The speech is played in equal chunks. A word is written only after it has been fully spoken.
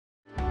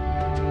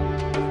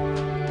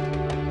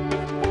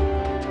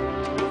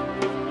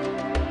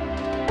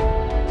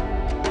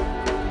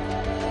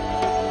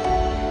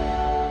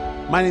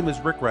My name is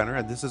Rick Renner,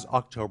 and this is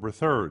October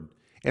 3rd.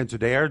 And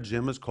today our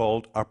gym is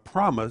called A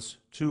Promise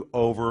to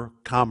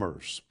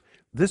Overcomers.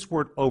 This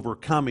word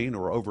overcoming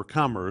or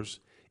overcomers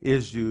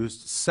is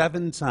used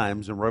 7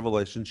 times in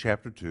Revelation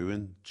chapter 2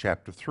 and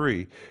chapter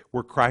 3,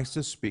 where Christ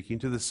is speaking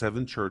to the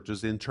 7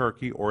 churches in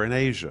Turkey or in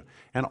Asia.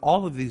 And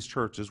all of these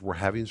churches were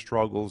having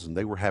struggles and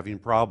they were having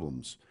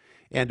problems.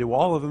 And to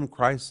all of them,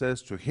 Christ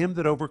says, to him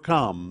that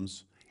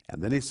overcomes,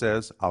 and then he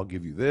says, I'll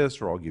give you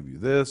this, or I'll give you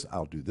this,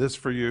 I'll do this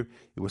for you.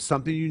 It was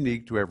something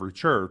unique to every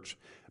church,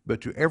 but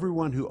to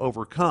everyone who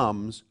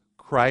overcomes,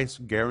 Christ's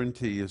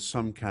guarantee is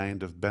some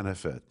kind of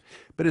benefit.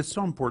 But it's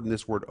so important,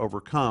 this word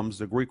overcomes,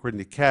 the Greek word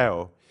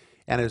nikao,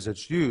 and as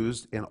it's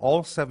used in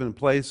all 7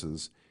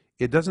 places,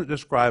 it doesn't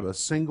describe a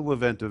single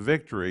event of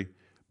victory,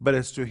 but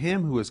it's to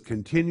him who is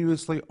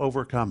continuously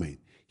overcoming.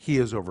 He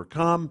has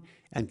overcome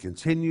and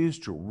continues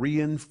to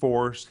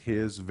reinforce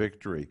his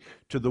victory.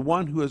 To the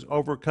one who has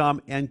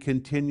overcome and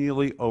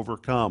continually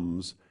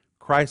overcomes,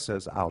 Christ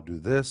says, I'll do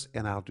this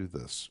and I'll do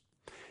this.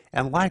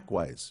 And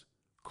likewise,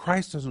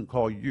 Christ doesn't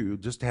call you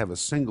just to have a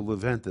single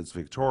event that's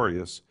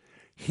victorious.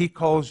 He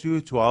calls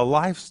you to a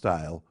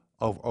lifestyle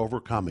of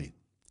overcoming.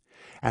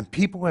 And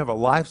people who have a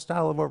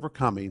lifestyle of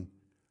overcoming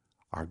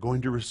are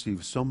going to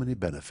receive so many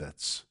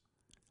benefits.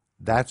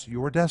 That's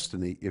your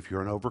destiny if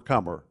you're an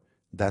overcomer.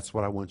 That's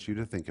what I want you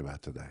to think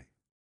about today.